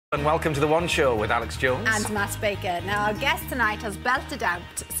And welcome to The One Show with Alex Jones. And Matt Baker. Now, our guest tonight has belted out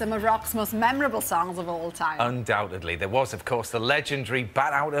some of rock's most memorable songs of all time. Undoubtedly. There was, of course, the legendary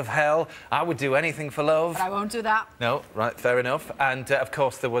Bat Out of Hell, I Would Do Anything for Love. But I won't do that. No, right, fair enough. And, of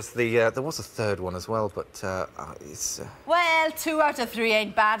course, there was a third one as well, but it's... Well, 2 out of 3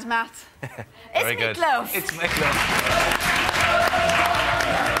 ain't bad, Matt. Very good. Loaf. It's Loaf.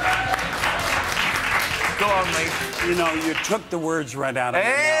 Go on, mate. You know, you took the words right out of my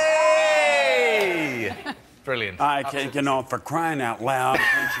mouth. Hey! Brilliant. I can't, you know, for crying out loud,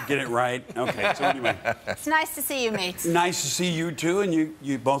 can't you get it right? Okay, so anyway. It's nice to see you, mate. Nice to see you, too, and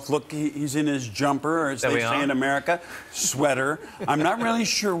you both look, he's in his jumper, or as they say in America, sweater. I'm not really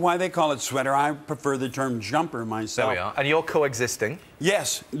sure why they call it sweater. I prefer the term jumper myself. There we are. And you're coexisting.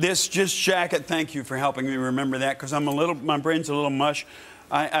 Yes, this jacket, thank you for helping me remember that, because my brain's a little mush.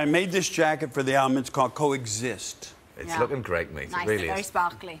 I made this jacket for the album. It's called Coexist. It's looking great, mate. Nice, it really very is.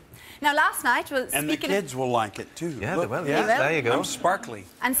 sparkly. Now, last night... And the kids will like it, too. Yeah, Look, they will. Yeah, There you go. I'm sparkly.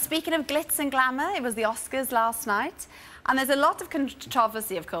 And speaking of glitz and glamour, it was the Oscars last night. And there's a lot of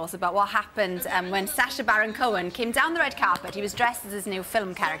controversy, of course, about what happened when Sacha Baron Cohen came down the red carpet. He was dressed as his new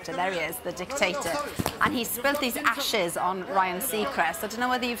film character. There he is, the dictator. And he spilled these ashes on Ryan Seacrest. I don't know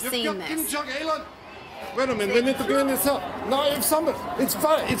whether you've seen this. Wait a minute, we need to go in this up. Now, if somebody, it's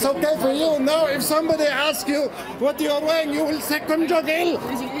fine, it's okay for you. Now, if somebody asks you what you're wearing, you will say, "Come jog in."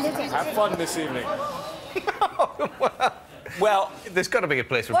 Have fun this evening. Well, there's got to be a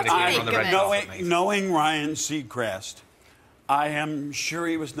place for putting it on the red carpet, mate. Knowing Ryan Seacrest, I am sure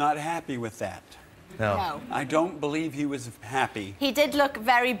he was not happy with that. No. I don't believe he was happy. He did look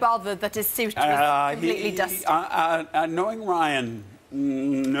very bothered that his suit was completely dusty. Knowing Ryan,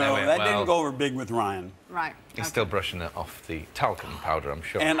 no, that didn't go over big with Ryan. Right. He's still brushing it off the talcum powder, I'm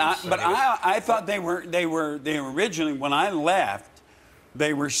sure. And I thought they were originally, when I left,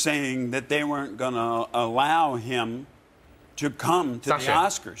 they were saying that they weren't going to allow him to come to the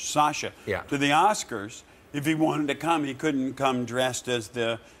Oscars. Sacha. Yeah. To the Oscars. If he wanted to come, he couldn't come dressed as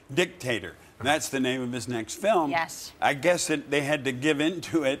the dictator. That's the name of his next film. Yes. I guess that they had to give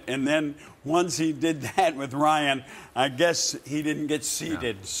into it, and then once he did that with Ryan, I guess he didn't get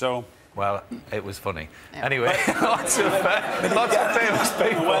seated. No. So. Well, it was funny. Yeah. Anyway, lots of famous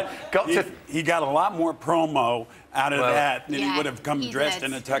people He got a lot more promo out of that than he would have come dressed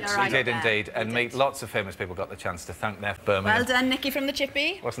in a tuxedo. He did indeed, and lots of famous people got the chance to thank their Birmingham. Well done, Nicky from the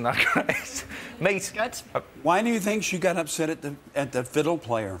Chippy. Wasn't that great, mate? Good. Why do you think she got upset at the fiddle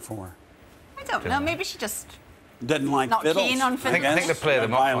player for? I don't know. Maybe she just didn't like not fiddles. keen on fiddles. I think they play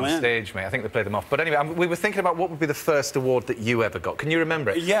them off on stage, mate. I think they play them off. But anyway, we were thinking about what would be the first award that you ever got. Can you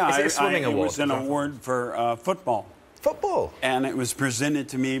remember it? Yeah, is it a swimming award? It was an award for football. Football? And it was presented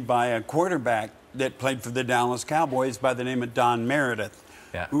to me by a quarterback that played for the Dallas Cowboys by the name of Don Meredith,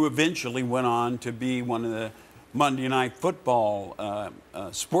 who eventually went on to be one of the Monday Night Football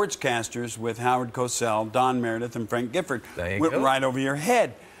sportscasters with Howard Cosell, Don Meredith, and Frank Gifford. Went right over your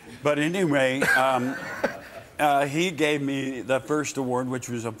head. But anyway, he gave me the first award, which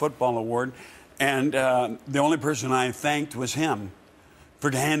was a football award, and the only person I thanked was him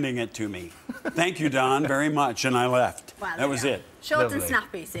for handing it to me. Thank you, Don, very much, and I left. Well, that was it. Short and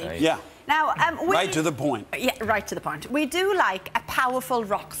snappy, see? Right. Yeah. Now, right to the point. Yeah, right to the point. We do like a powerful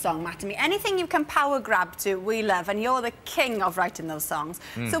rock song, Matt and me. Anything you can power grab to, we love, and you're the king of writing those songs.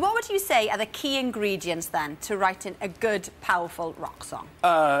 So what would you say are the key ingredients, then, to writing a good, powerful rock song?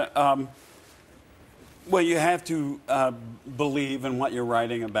 Well, you have to believe in what you're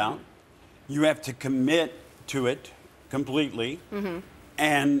writing about. You have to commit to it completely.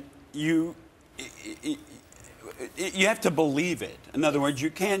 And you have to believe it. In other words,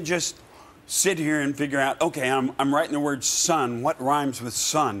 you can't just sit here and figure out, okay, I'm writing the word sun. What rhymes with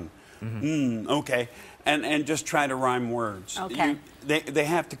sun? Okay. And just try to rhyme words. Okay. They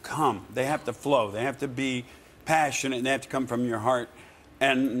have to come. They have to flow. They have to be passionate. And they have to come from your heart.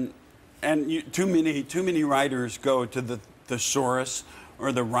 And too many writers go to the thesaurus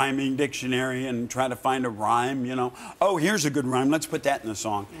or the rhyming dictionary and try to find a rhyme, you know. Oh, here's a good rhyme. Let's put that in the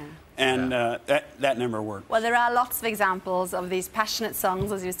song. Yeah. And that never worked. Well, there are lots of examples of these passionate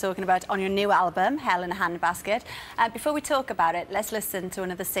songs, as you was talking about, on your new album, Hell In A Handbasket. Before we talk about it, let's listen to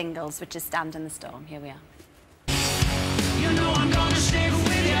one of the singles, which is Stand in the Storm. Here we are. You know I'm gonna stay with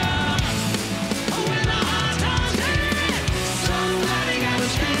you. When the hard times hit, somebody gotta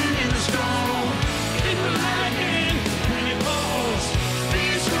stand in the storm. Keep it lightning when it pours. Be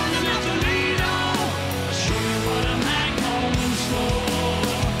strong enough to lean on. Show you what a night moment's for.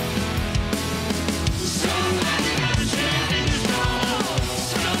 Somebody gotta stand in the storm.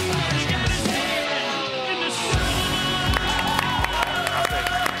 Somebody gotta stand in the storm.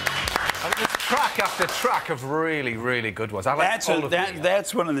 track after track of really, really good ones. I like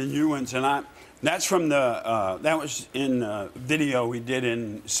That's one of the new ones, and that's from the that was in a video we did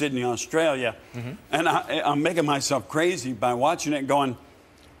in Sydney, Australia, and I'm making myself crazy by watching it, going,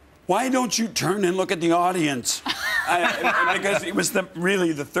 why don't you turn and look at the audience? Because it was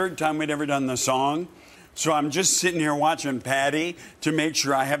really the third time we'd ever done the song, so I'm just sitting here watching Patty to make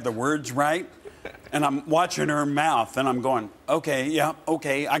sure I have the words right. And I'm watching her mouth, and I'm going, okay, yeah,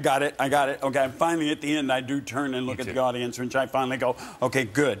 okay, I got it. Okay, finally, at the end, I do turn and look at the audience, which I finally go, okay,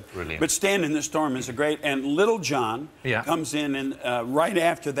 good. Brilliant. But Stand in the Storm is a great, and Little John comes in, and right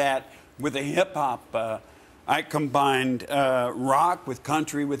after that, with a hip-hop, I combined rock with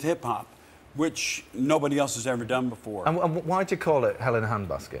country with hip-hop, which nobody else has ever done before. And why'd you call it Hell in a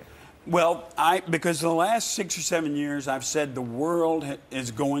Handbasket? Well, because the last 6 or 7 years, I've said the world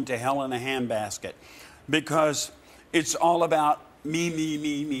is going to hell in a handbasket, because it's all about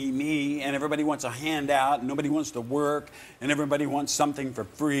me, and everybody wants a handout, and nobody wants to work, and everybody wants something for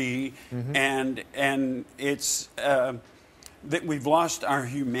free, and it's that we've lost our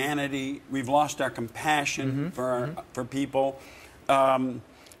humanity, we've lost our compassion for people, and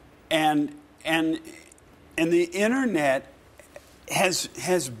the internet has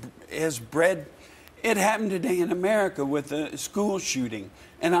bred. It happened today in America with a school shooting,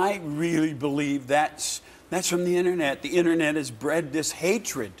 and I really believe that's from the internet. The internet has bred this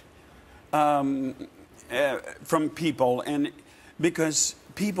hatred from people, and because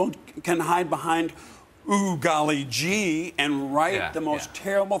people can hide behind, ooh, golly gee, and write the most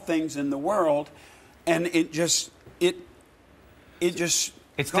terrible things in the world, and it just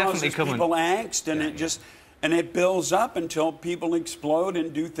causes people angst, and and it builds up until people explode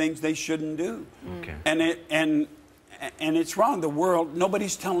and do things they shouldn't do. Okay. And it's wrong. The world,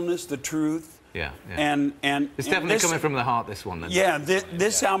 nobody's telling us the truth. Yeah. And it's definitely coming from the heart, this one, then. Yeah,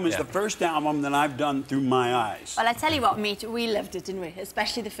 this album is the first album that I've done through my eyes. Well, I tell you what, we loved it, didn't we?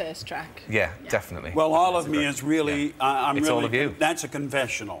 Especially the first track. Yeah, definitely. Well, all of me is really, it's all of you. That's a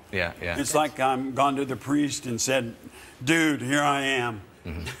confessional. Yeah. It's like I'm gone to the priest and said, dude, here I am.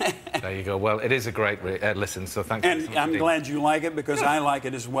 There you go. Well, it is a great listen, so thank you. And I'm glad you like it, because I like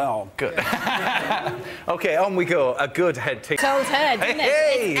it as well. Good. OK, on we go. A good head teacher. Told her, didn't it?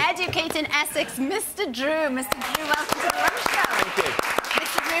 Hey. It's Educating Essex, Mr. Drew. Mr. Drew, welcome to the Lunch Show. Thank you.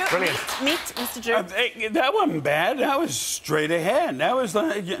 Mr. Drew, Brilliant. meet Mr. Drew. That wasn't bad. That was straight ahead. That was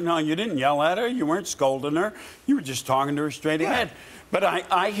like, you didn't yell at her. You weren't scolding her. You were just talking to her straight ahead. But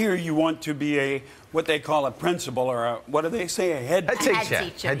I hear you want to be what they call a principal, or what do they say, a head teacher?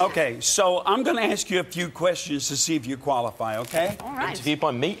 Head teacher. Okay, so I'm going to ask you a few questions to see if you qualify, okay? All right. Interviewed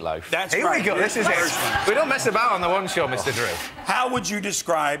by Meatloaf. That's Here right. we go. This is it. We don't mess about on the one show, Mr. Drew. How would you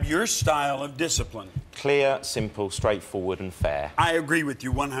describe your style of discipline? Clear, simple, straightforward and fair. I agree with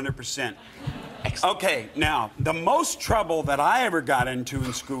you 100%. Excellent. Okay, now, the most trouble that I ever got into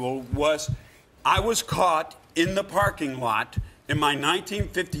in school was I was caught in the parking lot in my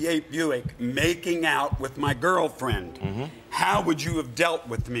 1958 Buick making out with my girlfriend. How would you have dealt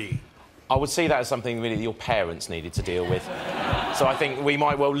with me? I would see that as something really that your parents needed to deal with. So I think we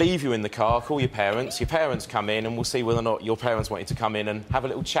might well leave you in the car, call your parents come in, and we'll see whether or not your parents want you to come in and have a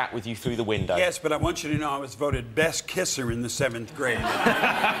little chat with you through the window. Yes, but I want you to know I was voted best kisser in the 7th grade.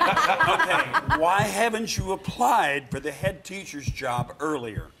 Okay, why haven't you applied for the head teacher's job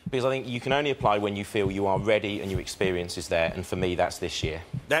earlier? Because I think you can only apply when you feel you are ready and your experience is there, and for me, that's this year.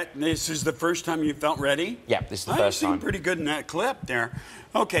 This is the first time you felt ready? Yeah, this is the first time. I seem pretty good in that clip there.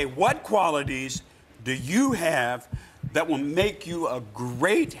 Okay, what qualities do you have that will make you a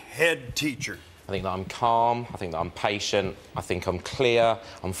great head teacher? I think that I'm calm, I think that I'm patient, I think I'm clear,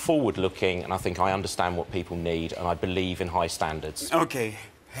 I'm forward-looking, and I think I understand what people need, and I believe in high standards. Okay,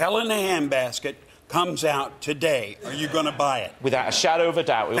 Hell in a Handbasket comes out today. Are you going to buy it? Without a shadow of a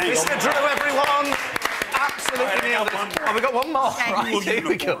doubt. Mr. Drew, everyone! Absolutely nailed it. Oh, we got one more. Right, here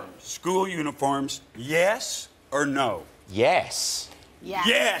we go. School uniforms, yes or no? Yes. Yes.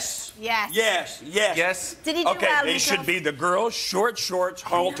 Yes. Yes. Yes. Yes. Yes. Did he do okay, well? they should be the girls, short shorts,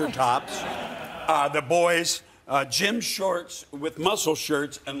 halter tops. The boys, gym shorts with muscle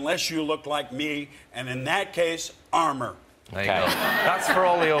shirts, unless you look like me, and in that case, armor. There you go. That's for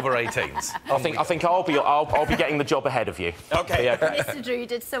all the over 18s. I think I'll be getting the job ahead of you. Okay. Mr. Drew, you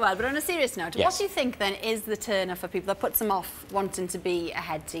did so well. But on a serious note, Yes. what do you think then is the turner for people that puts them off wanting to be a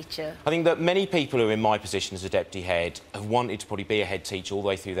head teacher? I think that many people who are in my position as a deputy head have wanted to probably be a head teacher all the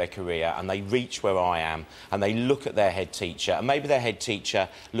way through their career, and they reach where I am and they look at their head teacher, and maybe their head teacher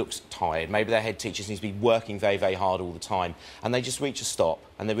looks tired, maybe their head teacher seems to be working very, very hard all the time, and they just reach a stop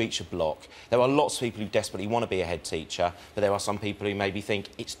and they reach a block. There are lots of people who desperately want to be a head teacher, but there are some people who maybe think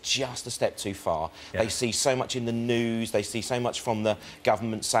it's just a step too far. They see so much in the news, they see so much from the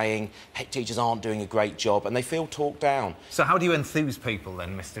government saying head teachers aren't doing a great job, and they feel talked down. So how do you enthuse people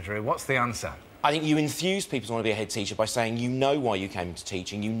then, Mr. Drew? What's the answer? I think you enthuse people to want to be a head teacher by saying you know why you came into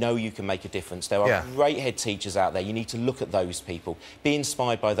teaching, you know you can make a difference. There are great head teachers out there. You need to look at those people, be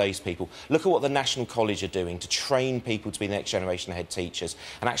inspired by those people. Look at what the National College are doing to train people to be the next generation of head teachers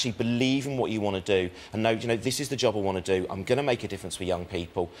and actually believe in what you want to do and know, you know, this is the job I want to do. I'm going to make a difference for young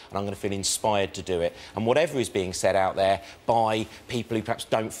people and I'm going to feel inspired to do it. And whatever is being said out there by people who perhaps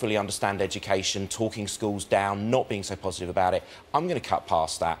don't fully understand education, talking schools down, not being so positive about it, I'm going to cut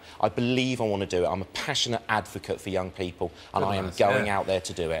past that. I believe I want to do it. I'm a passionate advocate for young people, and I am going out there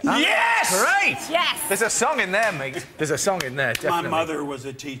to do it. Yes! Great! Yes! There's a song in there, mate. There's a song in there, definitely. My mother was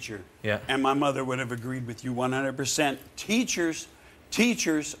a teacher, and my mother would have agreed with you 100%.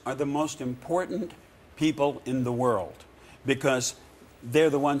 Teachers are the most important people in the world because they're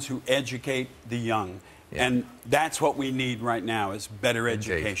the ones who educate the young. And that's what we need right now is better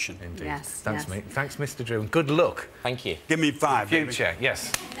education. Indeed. Yes. Thanks, mate. Thanks, Mr. Drew. And good luck. Thank you. Give me 5. Future,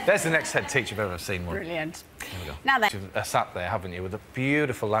 yes. There's the next head teacher I've ever seen one. Brilliant. There we go. Now then. You've sat there, haven't you, with a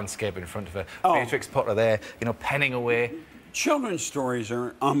beautiful landscape in front of her. Beatrix Potter there, you know, penning away. Children's stories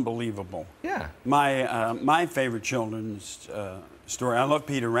are unbelievable. Yeah. My favorite children's story, I love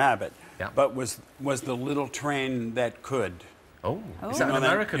Peter Rabbit, but was The Little Train That Could. Oh, is that an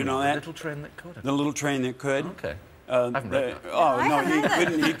American you know one? that? The Little Train That Could? The Little Train That Could. Okay. I haven't read that. Oh,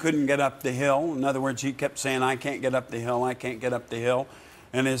 no, he couldn't get up the hill. In other words, he kept saying, I can't get up the hill, I can't get up the hill.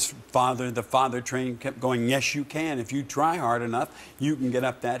 And his father, the father train, kept going, yes, you can. If you try hard enough, you can get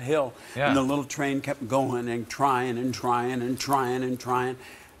up that hill. And the little train kept going and trying and trying and trying and trying.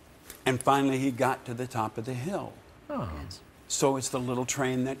 And finally, he got to the top of the hill. Oh. So it's the little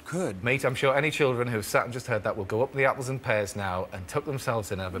train that could. Mate, I'm sure any children who sat and just heard that will go up the apples and pears now and tuck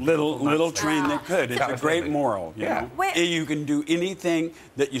themselves in and have a little train that could. It's a great moral. You know? You can do anything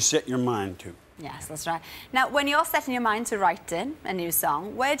that you set your mind to. Yes, that's right. Now, when you're setting your mind to writing a new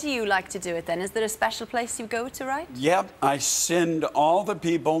song, where do you like to do it then? Is there a special place you go to write? Yep, I send all the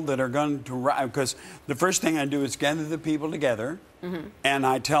people that are going to write, because the first thing I do is gather the people together, and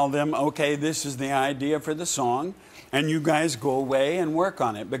I tell them, okay, this is the idea for the song, and you guys go away and work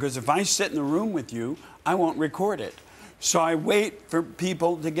on it, because if I sit in the room with you, I won't record it. So I wait for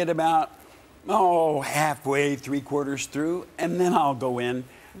people to get about, halfway, 3/4 through, and then I'll go in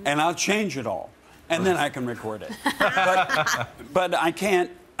and I'll change it all, and then I can record it. but I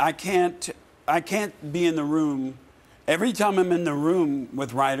can't be in the room. Every time I'm in the room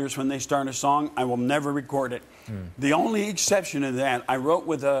with writers when they start a song, I will never record it. The only exception to that, I wrote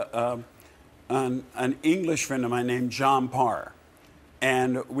with an English friend of mine named John Parr.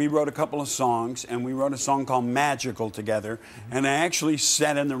 And we wrote a couple of songs, and we wrote a song called Magical together. And I actually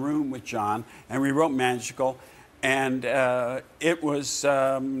sat in the room with John, and we wrote Magical. And it was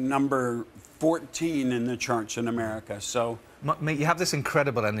number 14 in the charts in America. So, mate, you have this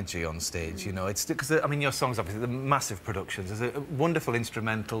incredible energy on stage. You know, it's because I mean, your songs obviously they're massive productions. There's a wonderful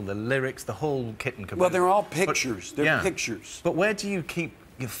instrumental, the lyrics, the whole kit and caboodle. Well, they're all pictures. They're pictures. But where do you keep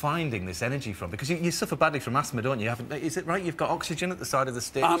finding this energy from? Because you suffer badly from asthma, don't you? Is it right? You've got oxygen at the side of the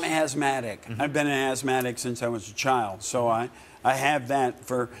stage. I'm asthmatic. I've been an asthmatic since I was a child. So I have that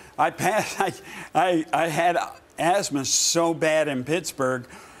for. I had asthma so bad in Pittsburgh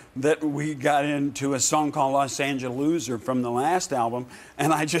that we got into a song called Los Angeles Loser from the last album,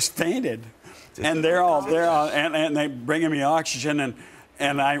 and I just fainted. And they're all and they bringing me oxygen,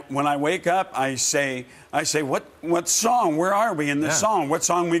 and when I wake up, I say, what song? Where are we in this song? What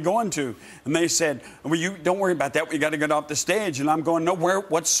song are we going to? And they said, well, you don't worry about that. We got to get off the stage. And I'm going, no,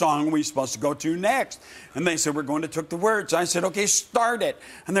 what song are we supposed to go to next? And they said, we're going to Took the Words. I said, okay, start it.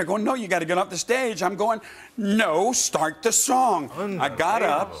 And they're going, no, you got to get off the stage. I'm going, no, start the song. I got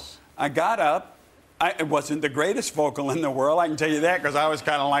up. It wasn't the greatest vocal in the world, I can tell you that, because I was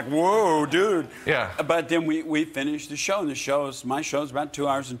kind of like, whoa, dude. Yeah. But then we finished the show, and my show's about 2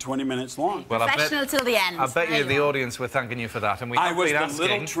 hours and 20 minutes long. Well, professional till the end. I bet you the audience were thanking you for that, and we have been asking. I was the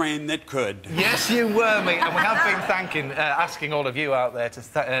little train that could. Yes, you were, mate, and we have been asking all of you out there to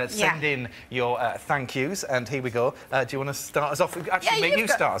send in your thank yous, and here we go. Do you want to start us off? Actually, you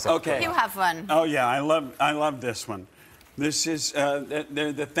start us off. Okay. You have one. Oh yeah, I love this one. This is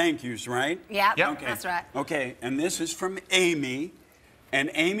they're the thank yous, right? Yeah, okay. That's right. Okay, and this is from Amy,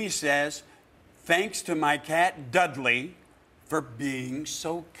 and Amy says, thanks to my cat Dudley for being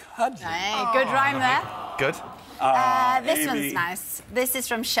so cuddly. Hey, good rhyme there. Good. This Amy. one's nice. This is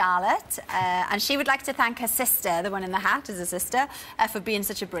from Charlotte, and she would like to thank her sister, the one in the hat is a sister, for being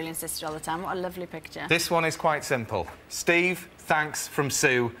such a brilliant sister all the time. What a lovely picture. This one is quite simple. Steve, thanks from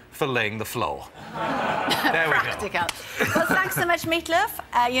Sue for laying the floor. There we Practical. Well, thanks so much, Meatloaf.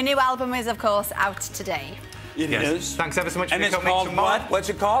 Your new album is, of course, out today. It is. Thanks ever so much And for it's coming called tomorrow. what? What's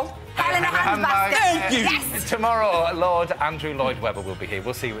it called? Hell In A Handbasket. Thank you. Yes. Tomorrow, Lord Andrew Lloyd Webber will be here.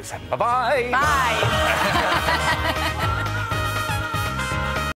 We'll see you at 7. Bye-bye. Bye.